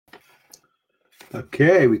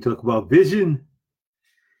Okay, we talk about vision,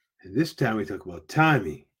 and this time we talk about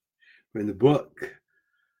timing. We're in the book,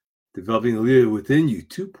 Developing the Leader Within You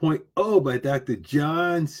 2.0 by Dr.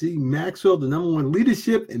 John C. Maxwell, the #1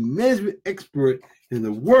 leadership and management expert in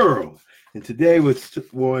the world. And today we're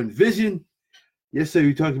on vision. Yesterday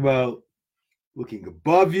we talked about looking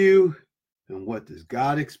above you and what does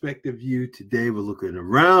God expect of you. Today we're looking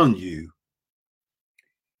around you.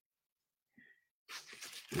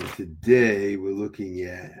 And today we're looking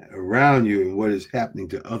at around you and what is happening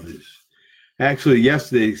to others. Actually,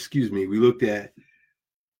 yesterday, we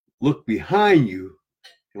look behind you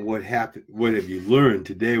and what happened, what have you learned.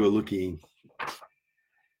 Today we're looking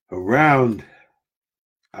around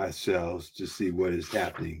ourselves to see what is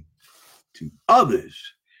happening to others.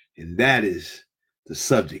 And that is the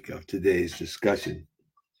subject of today's discussion.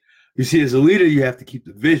 You see, as a leader, you have to keep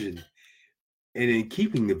the vision. And in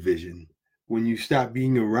keeping the vision, when you stop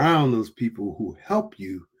being around those people who help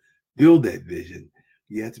you build that vision,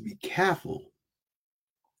 you have to be careful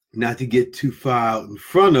not to get too far out in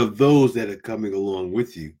front of those that are coming along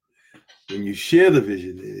with you. When you share the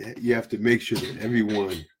vision, you have to make sure that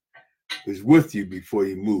everyone is with you before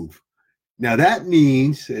you move. Now, that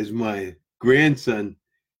means, as my grandson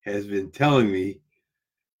has been telling me,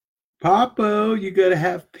 Papa, you got to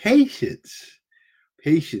have patience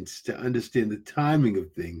to understand the timing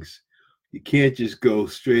of things. You can't just go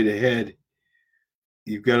straight ahead.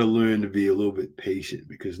 You've got to learn to be a little bit patient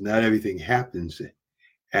because not everything happens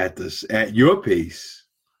at your pace.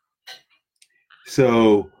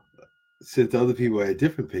 So since other people are at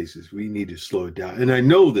different paces, we need to slow it down. And I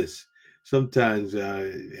know this. Sometimes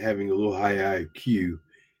having a little high IQ,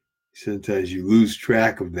 sometimes you lose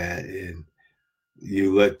track of that and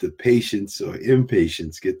you let the patience or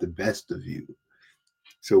impatience get the best of you.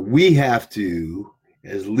 So we have to,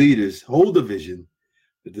 as leaders, hold the vision,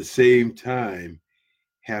 but at the same time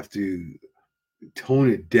have to tone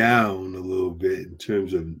it down a little bit in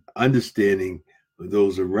terms of understanding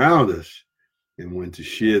those around us and when to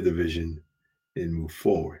share the vision and move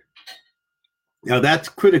forward. Now, that's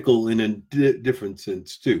critical in a different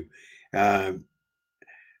sense, too. They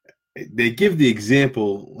give the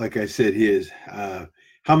example, like I said, here is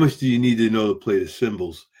how much do you need to know to play the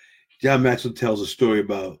cymbals? John Maxwell tells a story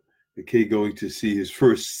about the kid going to see his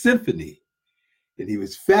first symphony, and he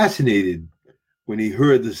was fascinated when he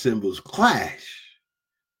heard the cymbals clash.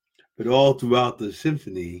 But all throughout the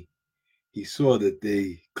symphony, he saw that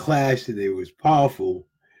they clashed and it was powerful,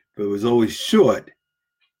 but it was always short,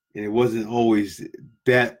 and it wasn't always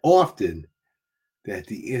that often that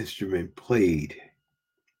the instrument played.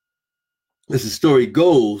 As the story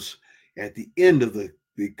goes, at the end of the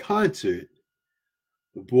concert,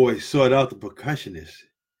 the boy sought out the percussionist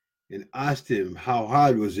and asked him how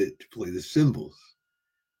hard was it to play the cymbals.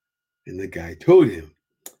 And the guy told him,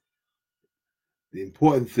 the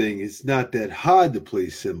important thing is not that hard to play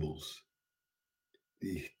cymbals.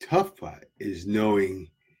 The tough part is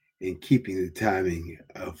knowing and keeping the timing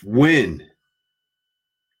of when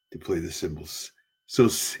to play the cymbals. So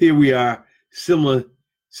here we are, similar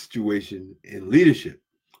situation in leadership.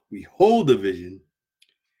 We hold the vision,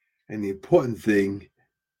 and the important thing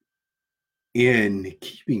in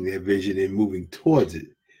keeping that vision and moving towards it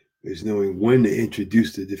is knowing when to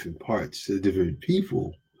introduce the different parts to the different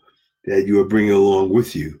people that you are bringing along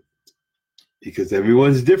with you, because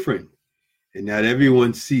everyone's different and not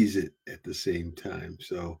everyone sees it at the same time.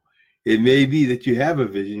 So it may be that you have a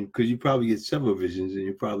vision because you probably get several visions and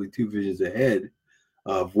you're probably 2 visions ahead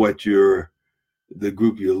of what the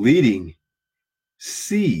group you're leading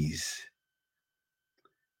sees,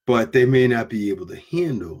 but they may not be able to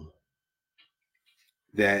handle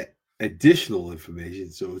that additional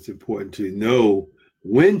information. So it's important to know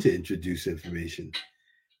when to introduce information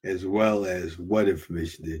as well as what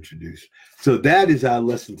information to introduce. So that is our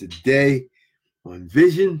lesson today on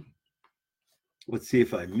vision. Let's see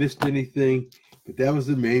if I missed anything, but that was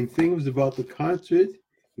the main thing. It was about the concert,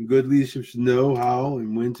 and good leadership should know how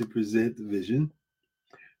and when to present the vision.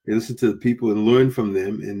 They listen to the people and learn from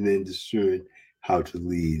them, and then discern how to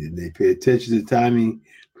lead. And they pay attention to timing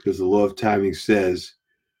because the law of timing says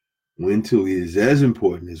when to lead is as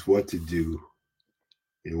important as what to do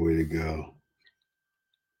and where to go.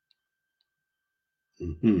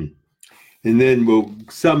 Mm-hmm. And then we'll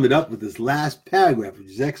sum it up with this last paragraph, which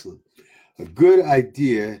is excellent. A good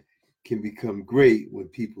idea can become great when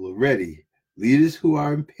people are ready. Leaders who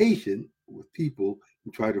are impatient with people who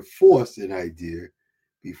try to force an idea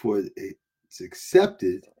before it's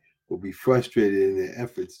accepted will be frustrated in their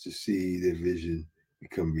efforts to see their vision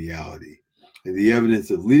become reality. And the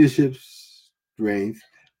evidence of leadership strength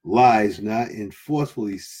lies not in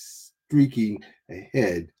forcefully streaking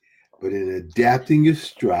ahead, but in adapting your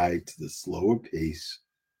stride to the slower pace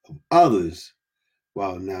of others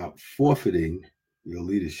while not forfeiting your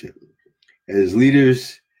leadership. As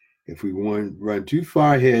leaders, if we run too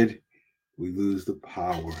far ahead, we lose the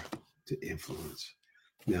power to influence.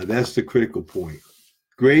 Now, that's the critical point.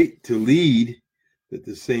 Great to lead, but at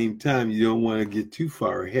the same time, you don't want to get too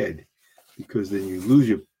far ahead because then you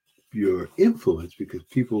lose your influence because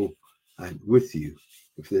people aren't with you.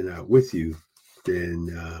 If they're not with you, then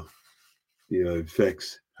it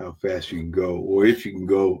affects how fast you can go or if you can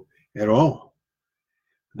go at all.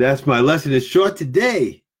 That's my lesson. It's short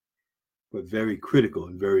today, but very critical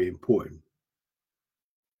and very important.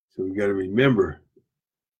 So we got to remember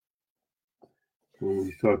when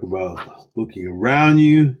we talk about looking around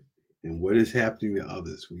you and what is happening to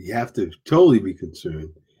others, we have to totally be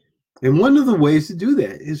concerned. And one of the ways to do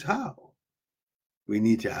that is how? We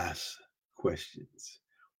need to ask questions.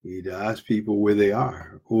 We need to ask people where they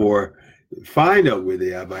are or find out where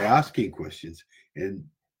they are by asking questions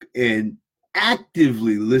and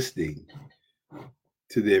actively listening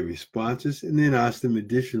to their responses, and then ask them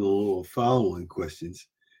additional or following questions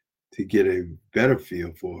to get a better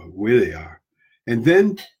feel for where they are. And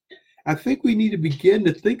then I think we need to begin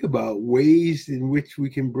to think about ways in which we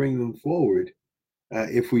can bring them forward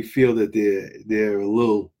if we feel that they're a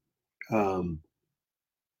little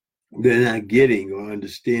they're not getting or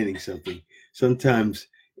understanding something. Sometimes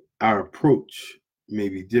our approach may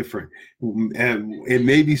be different. It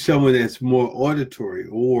may be someone that's more auditory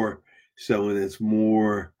or someone that's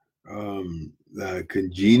more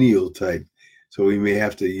congenial type. So we may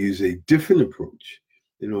have to use a different approach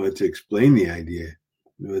in order to explain the idea,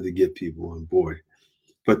 in order to get people on board.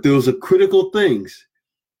 But those are critical things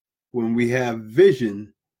when we have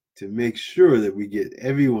vision to make sure that we get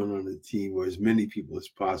everyone on the team or as many people as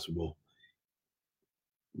possible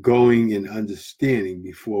going and understanding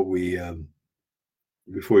before we go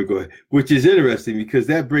ahead, which is interesting because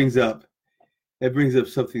that brings up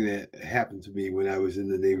something that happened to me when I was in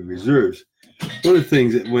the Navy Reserves. One of the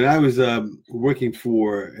things that when I was working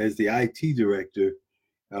as the IT director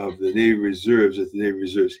of the Navy Reserves at the Navy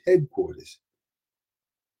Reserves headquarters,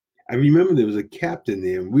 I remember there was a captain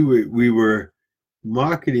there, and we were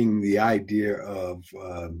marketing the idea of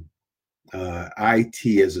IT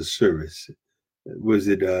as a service. Was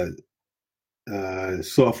it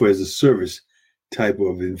software as a service type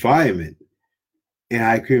of environment? And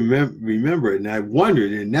I can remember it, and I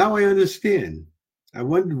wondered, and now I understand. I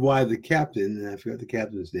wondered why the captain, and I forgot the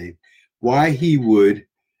captain's name, why he would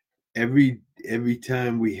every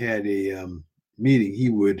time we had a meeting, he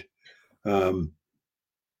would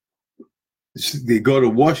they go to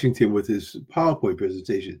Washington with his PowerPoint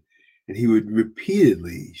presentation, and he would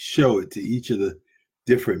repeatedly show it to each of the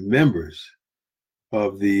different members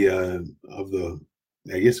of the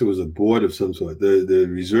I guess it was a board of some sort, the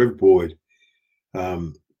reserve board,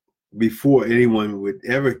 before anyone would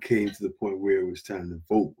ever came to the point where it was time to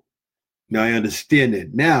vote. Now I understand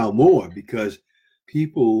that now more because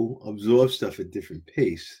people absorb stuff at different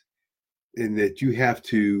pace, and that you have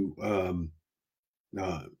to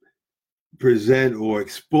present or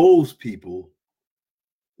expose people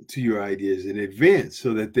to your ideas in advance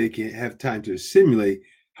so that they can have time to assimilate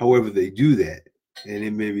however they do that. And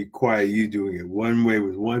it may require you doing it one way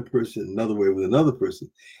with one person, another way with another person.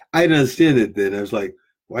 I didn't understand it then. I was like,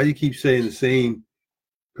 why do you keep saying the same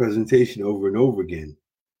presentation over and over again?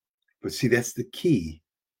 But see, that's the key.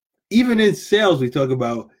 Even in sales, we talk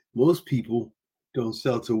about most people don't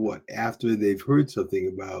sell to what? After they've heard something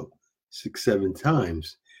about 6, 7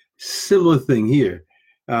 times. Similar thing here.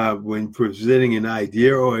 When presenting an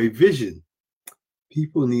idea or a vision,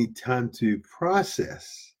 people need time to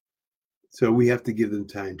process. So we have to give them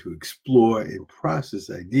time to explore and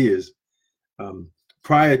process ideas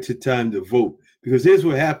prior to time to vote. Because here's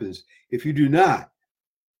what happens. If you do not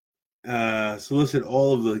solicit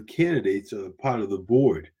all of the candidates as part of the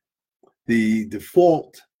board, the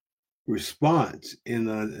default response in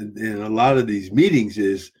a lot of these meetings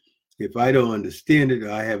is, if I don't understand it or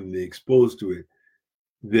I haven't been exposed to it,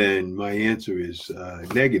 then my answer is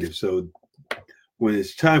negative. So when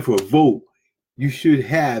it's time for a vote, you should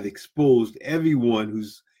have exposed everyone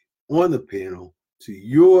who's on the panel to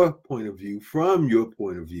your point of view from your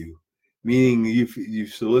point of view, meaning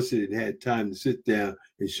you've solicited and had time to sit down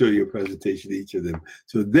and show your presentation to each of them.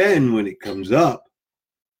 So then when it comes up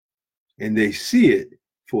and they see it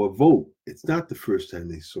for a vote, it's not the first time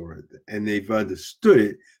they saw it, and they've understood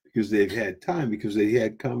it because they've had time, because they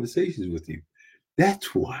had conversations with you.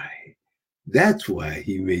 That's why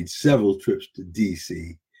he made several trips to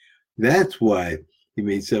DC. That's why He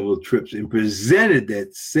made several trips and presented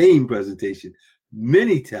that same presentation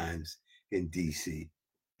many times in DC,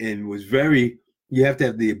 and was very, you have to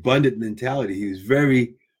have the abundant mentality. He was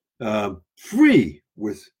very free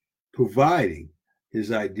with providing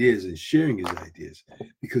his ideas and sharing his ideas,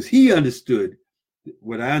 because he understood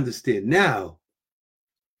what I understand now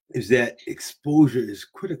is that exposure is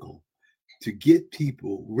critical to get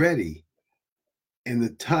people ready, and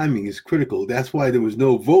the timing is critical. That's why there was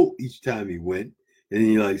no vote each time he went. And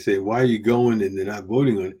then you like say, why are you going and they're not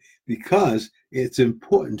voting on it? Because it's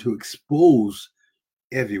important to expose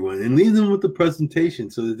everyone and leave them with the presentation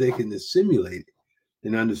so that they can assimilate it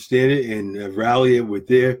and understand it and rally it with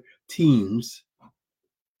their teams,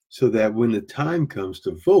 so that when the time comes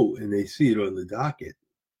to vote and they see it on the docket,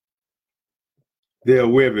 they're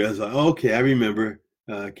aware of it. I was like, okay, I remember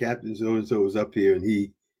Captain so-and-so was up here and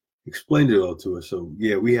he explained it all to us. So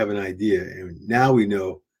yeah, we have an idea, and now we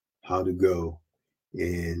know how to go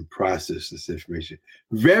and process this information.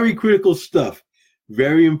 Very critical stuff,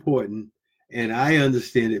 very important. And I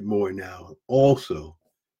understand it more now also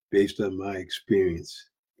based on my experience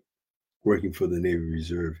working for the Navy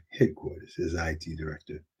Reserve headquarters as IT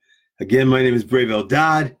director. Again, my name is Brave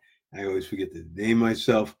Eldad. I always forget to name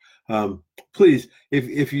myself. Please,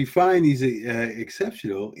 if you find these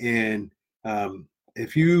exceptional, and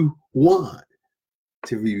if you want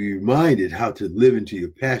to be reminded how to live into your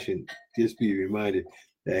passion, just be reminded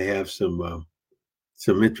that I have some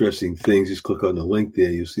interesting things. Just click on the link there.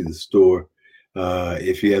 You'll see the store.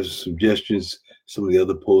 If you have suggestions, some of the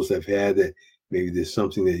other posts I've had that maybe there's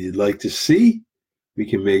something that you'd like to see, we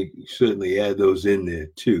can certainly add those in there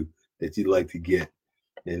too that you'd like to get.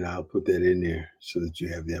 And I'll put that in there so that you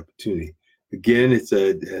have the opportunity. Again, it's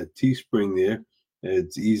a Teespring there.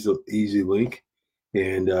 It's easy link.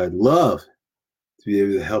 And I'd love to be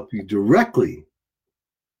able to help you directly,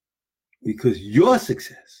 because your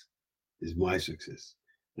success is my success.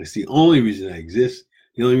 That's the only reason I exist.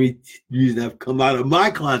 The only reason I've come out of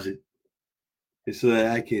my closet is so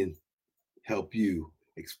that I can help you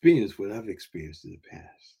experience what I've experienced in the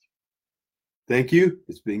past. Thank you.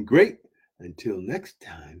 It's been great. Until next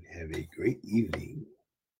time, have a great evening.